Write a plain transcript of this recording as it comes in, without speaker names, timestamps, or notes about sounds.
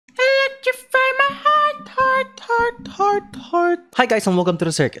Heart. Hi guys and welcome to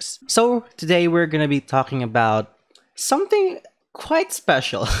the circus. So today we're gonna be talking about something quite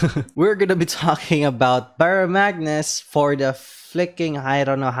special. We're gonna be talking about Baromagnes for the flicking. I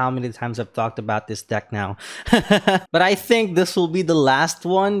don't know how many times I've talked about this deck now. But I think this will be the last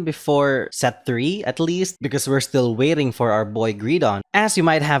one before set 3 at least, because we're still waiting for our boy Greedon. As you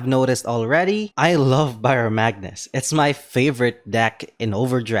might have noticed already, I love Baromagnes. It's my favorite deck in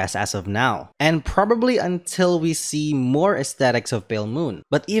Overdress as of now, and probably until we see more aesthetics of Pale Moon.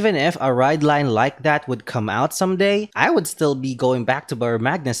 But even if a ride line like that would come out someday, I would still be going back to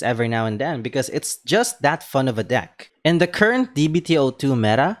Baromagnes every now and then because it's just that fun of a deck. In the current DBTO2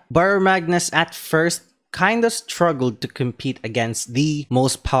 meta, Baromagnes at first kinda struggled to compete against the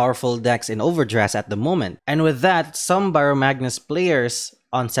most powerful decks in Overdress at the moment. And with that, some Baromagnes players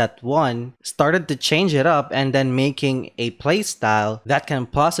on set 1 started to change it up and then making a playstyle that can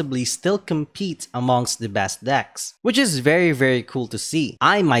possibly still compete amongst the best decks, which is very cool to see.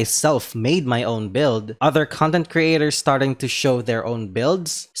 I myself made my own build, other content creators starting to show their own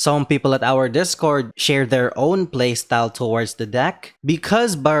builds, some people at our Discord shared their own playstyle towards the deck.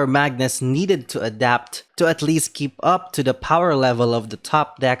 Because Baromagnes needed to adapt to at least keep up to the power level of the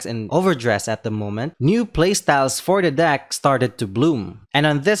top decks in Overdress at the moment, new playstyles for the deck started to bloom. And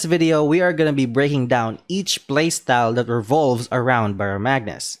on this video, we are going to be breaking down each playstyle that revolves around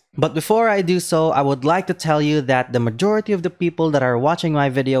Baromagnes. But before I do so, I would like to tell you that the majority of the people that are watching my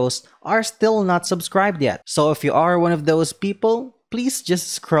videos are still not subscribed yet. So if you are one of those people, please just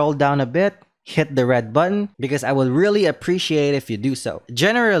scroll down a bit, hit the red button, because I would really appreciate if you do so.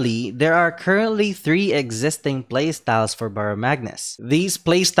 Generally, there are currently 3 existing playstyles for Baromagnes. These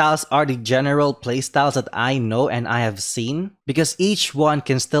playstyles are the general playstyles that I know and I have seen, because each one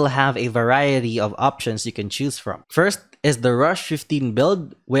can still have a variety of options you can choose from. First is the Rush 15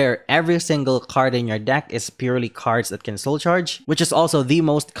 build, where every single card in your deck is purely cards that can soul charge, which is also the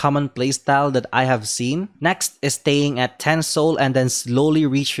most common playstyle that I have seen. Next is staying at 10 soul and then slowly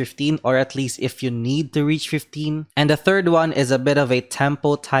reach 15, or at least if you need to reach 15. And the third one is a bit of a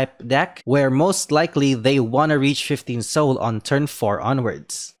tempo type deck, where most likely they want to reach 15 soul on turn 4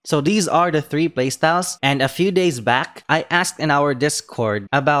 onwards. So these are the 3 playstyles, and a few days back, I asked in our Discord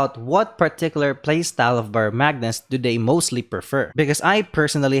about what particular playstyle of Baromagnes do they mostly prefer. Because I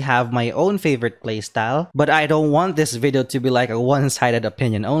personally have my own favorite playstyle, but I don't want this video to be like a one-sided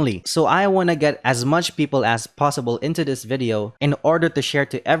opinion only. So I want to get as much people as possible into this video in order to share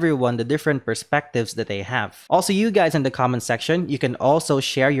to everyone the different perspectives that they have. Also, you guys in the comment section, you can also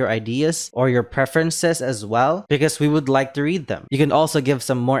share your ideas or your preferences as well, because we would like to read them. You can also give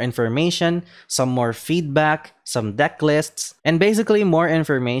some more information, some more feedback, some deck lists, and basically more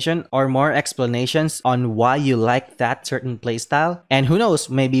information or more explanations on why you like that certain playstyle. And who knows,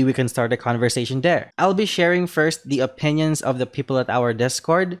 maybe we can start a conversation there. I'll be sharing first the opinions of the people at our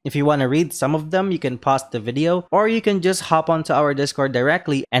Discord. If you want to read some of them, you can pause the video, or you can just hop onto our Discord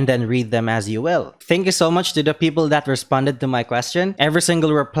directly and then read them as you will. Thank you so much to the people that responded to my question. Every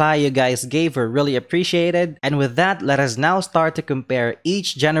single reply you guys gave were really appreciated. And with that, let us now start to compare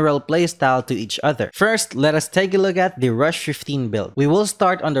each general playstyle to each other. First, let us take a look at the Rush 15 build. We will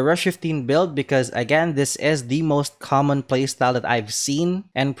start on the Rush 15 build because again, this is the most common playstyle that I've seen,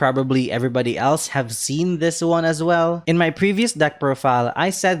 and probably everybody else have seen this one as well. In my previous deck profile, I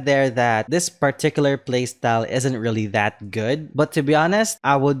said there that this particular playstyle isn't really that good, but to be honest,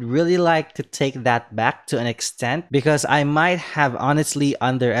 I would really like to take that back to an extent because I might have honestly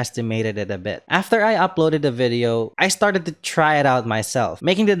underestimated it a bit. After I uploaded the video, I started to try it out myself.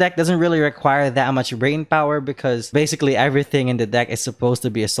 Making the deck doesn't really require that much brain power because basically everything in the deck is supposed to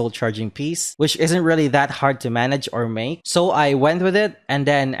be a soul charging piece, which isn't really that hard to manage or make. So I went with it, and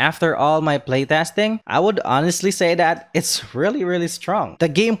then after all my playtesting, I would honestly say that it's really strong. The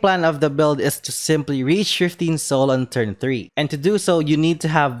game plan of the build is to simply reach 15 soul on turn 3. And to do so, you need to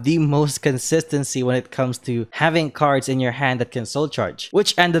have the most consistency when it comes to having cards in your hand that can soul charge,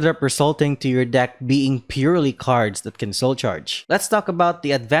 which ended up resulting to your deck being purely cards that can soul charge. Let's talk about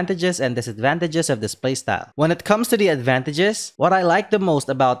the advantages and disadvantages of this playstyle. When it comes to the advantages, what I like the most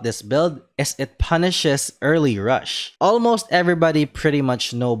about this build is it punishes early rush. Almost everybody pretty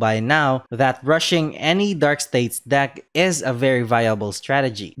much know by now that rushing any Dark States deck is a very viable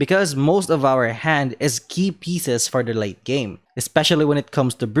strategy because most of our hand is key pieces for the late game, especially when it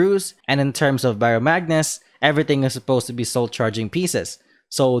comes to Bruce, and in terms of Baromagnes, everything is supposed to be soul charging pieces.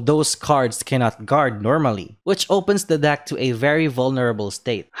 so those cards cannot guard normally, which opens the deck to a very vulnerable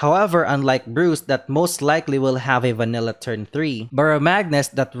state. However, unlike Bruce that most likely will have a vanilla turn 3,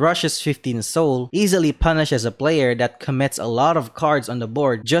 Baromagnes that rushes 15 soul easily punishes a player that commits a lot of cards on the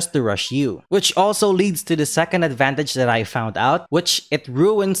board just to rush you. Which also leads to the second advantage that I found out, which it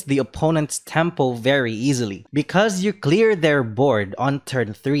ruins the opponent's tempo very easily. Because you clear their board on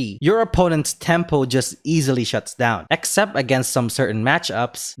turn 3, your opponent's tempo just easily shuts down, except against some certain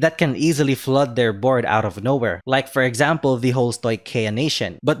matchups that can easily flood their board out of nowhere, like for example the Holstoy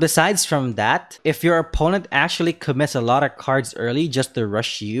Nation. But besides from that, if your opponent actually commits a lot of cards early just to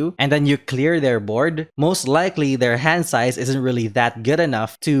rush you, and then you clear their board, most likely their hand size isn't really that good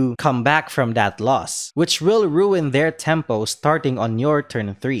enough to come back from that loss, which will ruin their tempo starting on your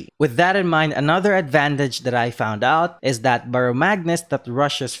turn 3. With that in mind, another advantage that I found out is that Baromagnes that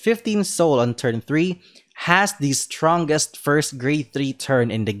rushes 15 soul on turn 3 has the strongest first grade 3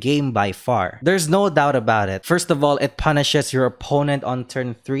 turn in the game by far. There's no doubt about it. First of all, it punishes your opponent on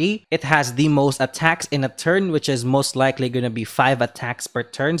turn 3. It has the most attacks in a turn, which is most likely going to be 5 attacks per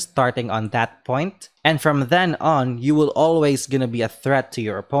turn starting on that point. And from then on, you will always gonna be a threat to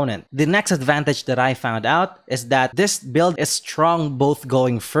your opponent. The next advantage that I found out is that this build is strong both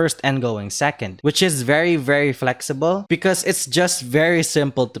going first and going second, which is very flexible because it's just very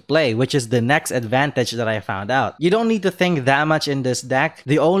simple to play, which is the next advantage that I found out. You don't need to think that much in this deck.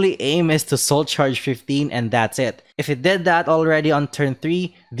 The only aim is to soul charge 15 and that's it. If it did that already on turn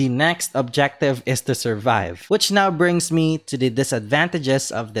 3, the next objective is to survive. Which now brings me to the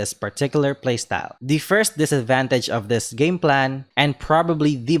disadvantages of this particular playstyle. The first disadvantage of this game plan, and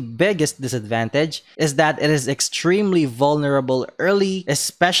probably the biggest disadvantage, is that it is extremely vulnerable early,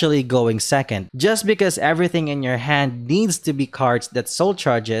 especially going second. Just because everything in your hand needs to be cards that soul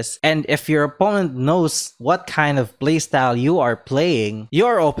charges, and if your opponent knows what kind of playstyle you are playing,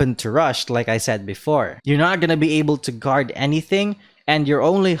 you're open to rush like I said before. You're not gonna be able to guard anything, and your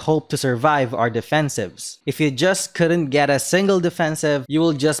only hope to survive are defensives. If you just couldn't get a single defensive, you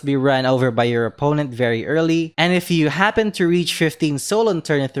will just be run over by your opponent very early. And if you happen to reach 15 soul on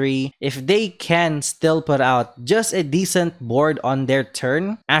turn 3, if they can still put out just a decent board on their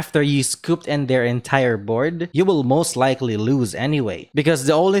turn after you scooped in their entire board, you will most likely lose anyway. Because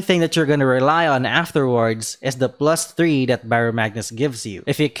the only thing that you're gonna rely on afterwards is the +3 that Baromagnes gives you.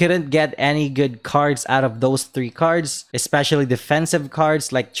 If you couldn't get any good cards out of those 3 cards, especially defensive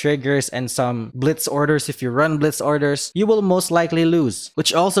cards like triggers and some blitz orders, if you run blitz orders, you will most likely lose.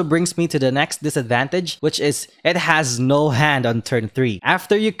 Which also brings me to the next disadvantage, which is it has no hand on turn 3.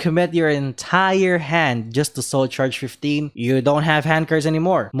 After you commit your entire hand just to soul charge 15, you don't have hand cards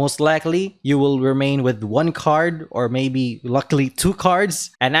anymore. Most likely, you will remain with 1 card or maybe luckily 2 cards,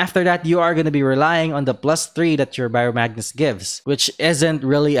 and after that you are going to be relying on the +3 that your Baromagnes gives, which isn't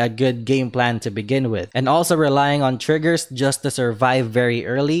really a good game plan to begin with. And also relying on triggers just to survive very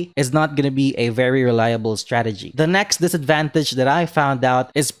early is not going to be a very reliable strategy. The next disadvantage that I found out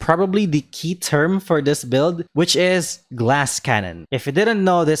is probably the key term for this build, which is glass cannon. If you didn't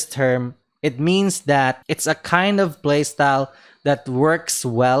know this term, it means that it's a kind of playstyle that works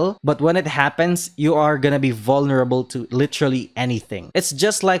well, but when it happens, you are gonna be vulnerable to literally anything. It's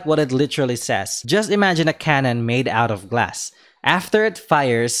just like what it literally says. Just imagine a cannon made out of glass. After it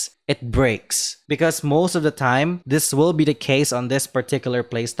fires, it breaks. Because most of the time, this will be the case on this particular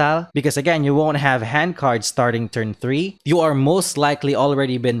playstyle. Because again, you won't have hand cards starting turn 3. You are most likely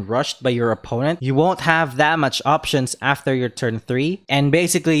already been rushed by your opponent. You won't have that much options after your turn 3. And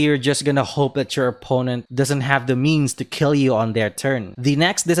basically, you're just gonna hope that your opponent doesn't have the means to kill you on their turn. The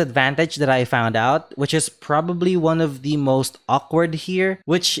next disadvantage that I found out, which is probably one of the most awkward here,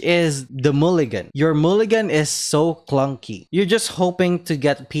 which is the mulligan. Your mulligan is so clunky. You're just hoping to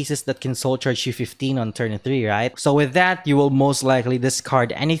get pieces that can soul charge you 15 on turn 3, right? So with that, you will most likely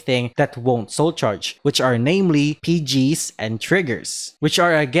discard anything that won't soul charge, which are namely PGs and triggers, which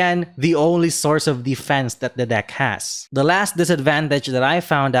are again the only source of defense that the deck has. The last disadvantage that I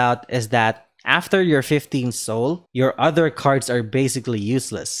found out is that after your 15 soul, your other cards are basically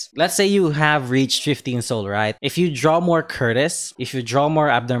useless. Let's say you have reached 15 soul, right? If you draw more Curtis, if you draw more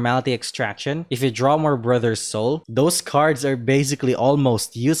Abnormality Extraction, if you draw more Brother's Soul, those cards are basically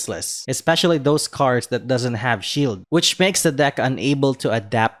almost useless. Especially those cards that doesn't have shield, which makes the deck unable to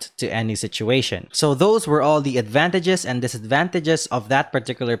adapt to any situation. So those were all the advantages and disadvantages of that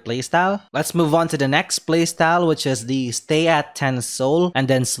particular playstyle. Let's move on to the next playstyle, which is the stay at 10 soul and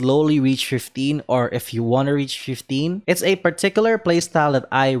then slowly reach 15, or if you want to reach 15. It's a particular playstyle that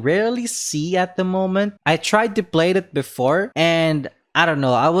I rarely see at the moment. I tried to play it before and I don't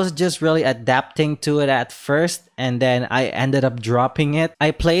know, I was just really adapting to it at first and then I ended up dropping it.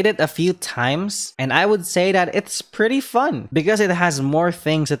 I played it a few times and I would say that it's pretty fun because it has more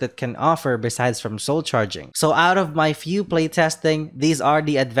things that it can offer besides from soul charging. So out of my few playtesting, these are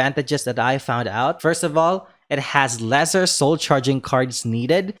the advantages that I found out. First of all, it has lesser soul charging cards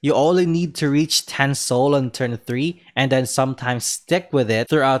needed. You only need to reach 10 soul on turn 3 and then sometimes stick with it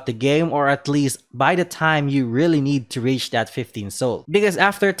throughout the game, or at least by the time you really need to reach that 15 soul. Because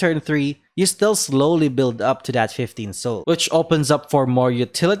after turn 3, you still slowly build up to that 15 soul, which opens up for more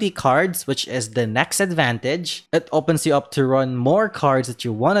utility cards, which is the next advantage. It opens you up to run more cards that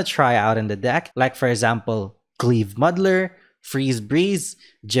you want to try out in the deck, like for example, Cleave Muddler, Freeze Breeze,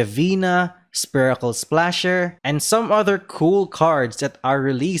 Javina, Spherical Splasher, and some other cool cards that are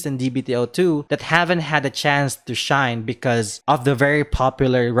released in DBTO2 that haven't had a chance to shine because of the very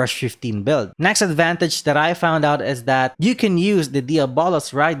popular Rush 15 build. Next advantage that I found out is that you can use the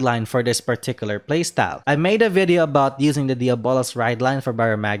Diabolus ride line for this particular playstyle. I made a video about using the Diabolus ride line for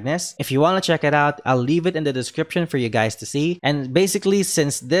Baromagnes. If you want to check it out, I'll leave it in the description for you guys to see. And basically,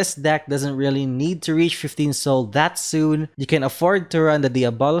 since this deck doesn't really need to reach 15 soul that soon, you can afford to run the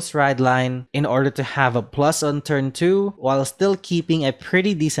Diabolus ride line in order to have a plus on turn 2 while still keeping a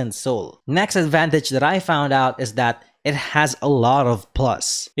pretty decent soul. Next advantage that I found out is that it has a lot of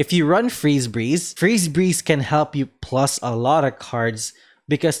plus. If you run Freeze Breeze can help you plus a lot of cards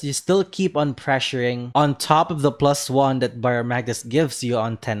because you still keep on pressuring on top of the +1 that Baromagnes gives you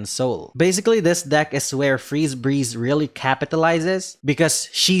on 10 soul. Basically, this deck is where Freeze Breeze really capitalizes because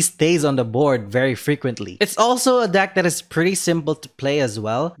she stays on the board very frequently. It's also a deck that is pretty simple to play as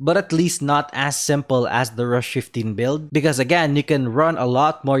well, but at least not as simple as the Rush 15 build because again, you can run a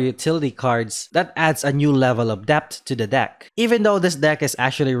lot more utility cards that adds a new level of depth to the deck. Even though this deck is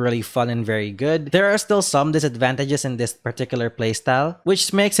actually really fun and very good, there are still some disadvantages in this particular playstyle, which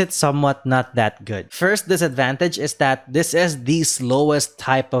makes it somewhat not that good. First disadvantage is that this is the slowest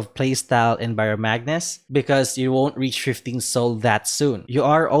type of playstyle in Baromagnes because you won't reach 15 soul that soon. You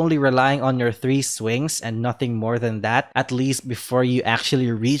are only relying on your 3 swings and nothing more than that, at least before you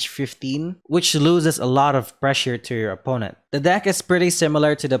actually reach 15, which loses a lot of pressure to your opponent. The deck is pretty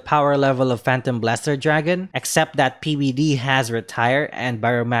similar to the power level of Phantom Blaster Dragon, except that PBD has Retire and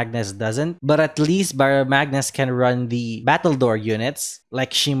Baromagnes doesn't, but at least Baromagnes can run the Battledore units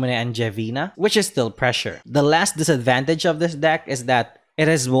like Shimune and Javina, which is still pressure. The last disadvantage of this deck is that it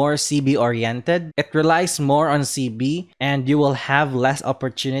is more CB oriented. It relies more on CB and you will have less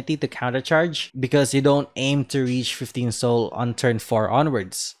opportunity to countercharge because you don't aim to reach 15 soul on turn 4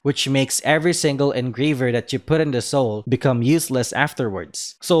 onwards, which makes every single engraver that you put in the soul become useless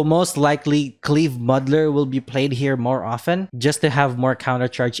afterwards. So most likely Cleave Muddler will be played here more often just to have more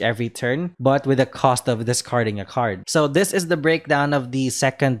countercharge every turn, but with the cost of discarding a card. So this is the breakdown of the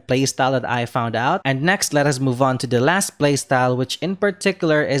second playstyle that I found out. And next, let us move on to the last playstyle, which in particular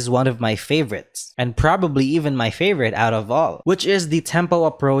is one of my favorites, and probably even my favorite out of all, which is the tempo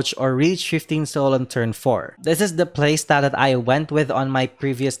approach or reach 15 soul on turn 4. This is the playstyle that I went with on my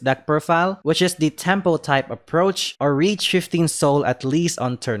previous deck profile, which is the tempo type approach or reach 15 soul at least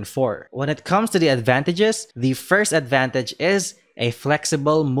on turn 4. When it comes to the advantages, the first advantage is a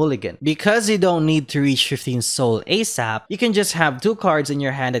flexible mulligan. Because you don't need to reach 15 soul ASAP, you can just have 2 cards in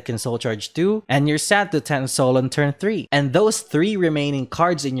your hand that can soul charge 2 and you're set to 10 soul on turn 3. And those 3 remaining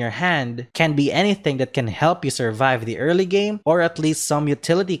cards in your hand can be anything that can help you survive the early game or at least some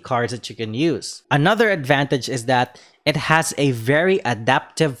utility cards that you can use. Another advantage is that it has a very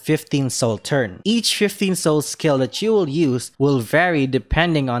adaptive 15 soul turn. Each 15 soul skill that you will use will vary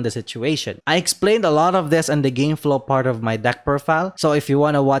depending on the situation. I explained a lot of this in the game flow part of my deck profile, so if you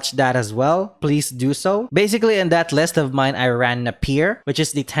want to watch that as well, please do so. Basically, in that list of mine, I ran Napier, which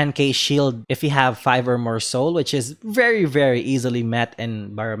is the 10k shield if you have 5 or more soul, which is very easily met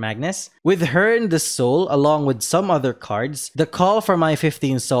in Baromagnes. With her in the soul, along with some other cards, the call for my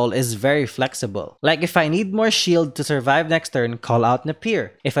 15 soul is very flexible. Like if I need more shield to survive next turn, call out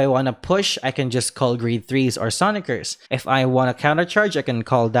Napier. If I want to push, I can just call Greed 3s or Sonicers. If I want to countercharge, I can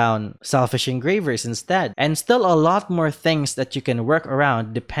call down Selfish Engravers instead. And still a lot more things that you can work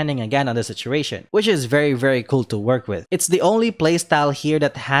around depending again on the situation, which is very cool to work with. It's the only playstyle here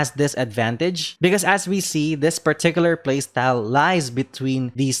that has this advantage because as we see, this particular playstyle lies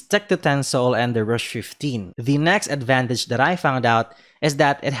between the Stick to 10 Soul and the Rush 15. The next advantage that I found out is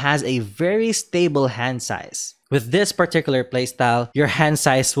that it has a very stable hand size. With this particular playstyle, your hand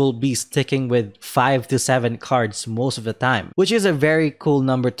size will be sticking with 5 to 7 cards most of the time, which is a very cool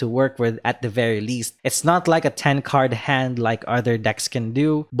number to work with at the very least. It's not like a 10 card hand like other decks can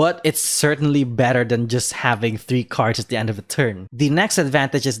do, but it's certainly better than just having 3 cards at the end of a turn. The next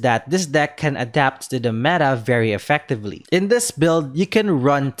advantage is that this deck can adapt to the meta very effectively. In this build, you can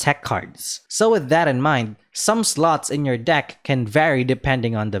run tech cards. So with that in mind, some slots in your deck can vary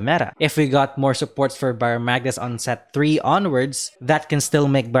depending on the meta. If we got more supports for Baromagnes on set 3 onwards, that can still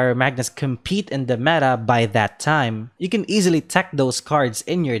make Baromagnes compete in the meta by that time. You can easily tech those cards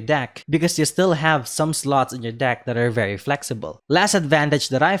in your deck because you still have some slots in your deck that are very flexible. Last advantage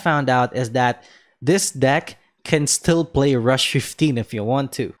that I found out is that this deck can still play Rush 15 if you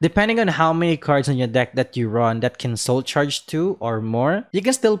want to. Depending on how many cards on your deck that you run that can Soul Charge 2 or more, you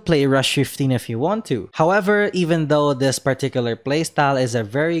can still play Rush 15 if you want to. However, even though this particular playstyle is a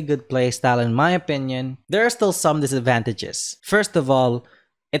very good playstyle in my opinion, there are still some disadvantages. First of all,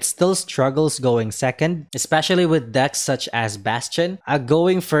 it still struggles going second, especially with decks such as Bastion. A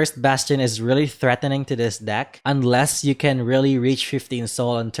going first Bastion is really threatening to this deck unless you can really reach 15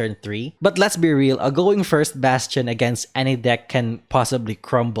 soul on turn 3. But let's be real, a going first Bastion against any deck can possibly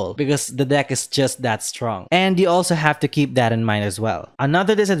crumble because the deck is just that strong. And you also have to keep that in mind as well.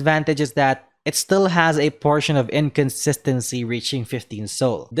 Another disadvantage is that it still has a portion of inconsistency reaching 15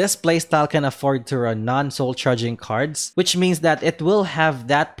 soul. This playstyle can afford to run non-soul charging cards, which means that it will have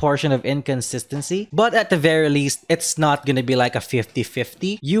that portion of inconsistency, but at the very least, it's not gonna be like a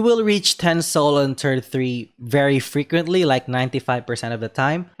 50-50. You will reach 10 soul on turn 3 very frequently, like 95% of the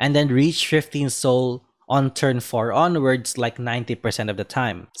time, and then reach 15 soul on turn 4 onwards like 90% of the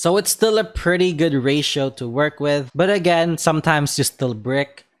time. So it's still a pretty good ratio to work with, but again, sometimes you still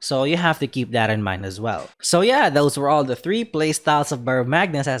brick. So you have to keep that in mind as well. So yeah, those were all the 3 playstyles of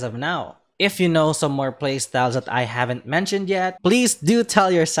Baromagnes as of now. If you know some more playstyles that I haven't mentioned yet, please do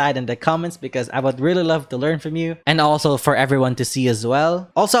tell your side in the comments because I would really love to learn from you and also for everyone to see as well.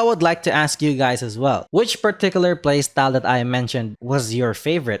 Also, I would like to ask you guys as well, which particular playstyle that I mentioned was your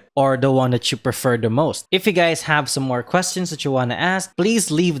favorite or the one that you prefer the most? If you guys have some more questions that you want to ask, please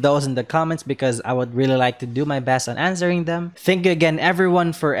leave those in the comments because I would really like to do my best on answering them. Thank you again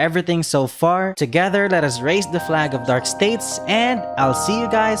everyone for everything so far. Together, let us raise the flag of Dark States and I'll see you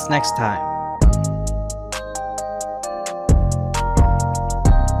guys next time.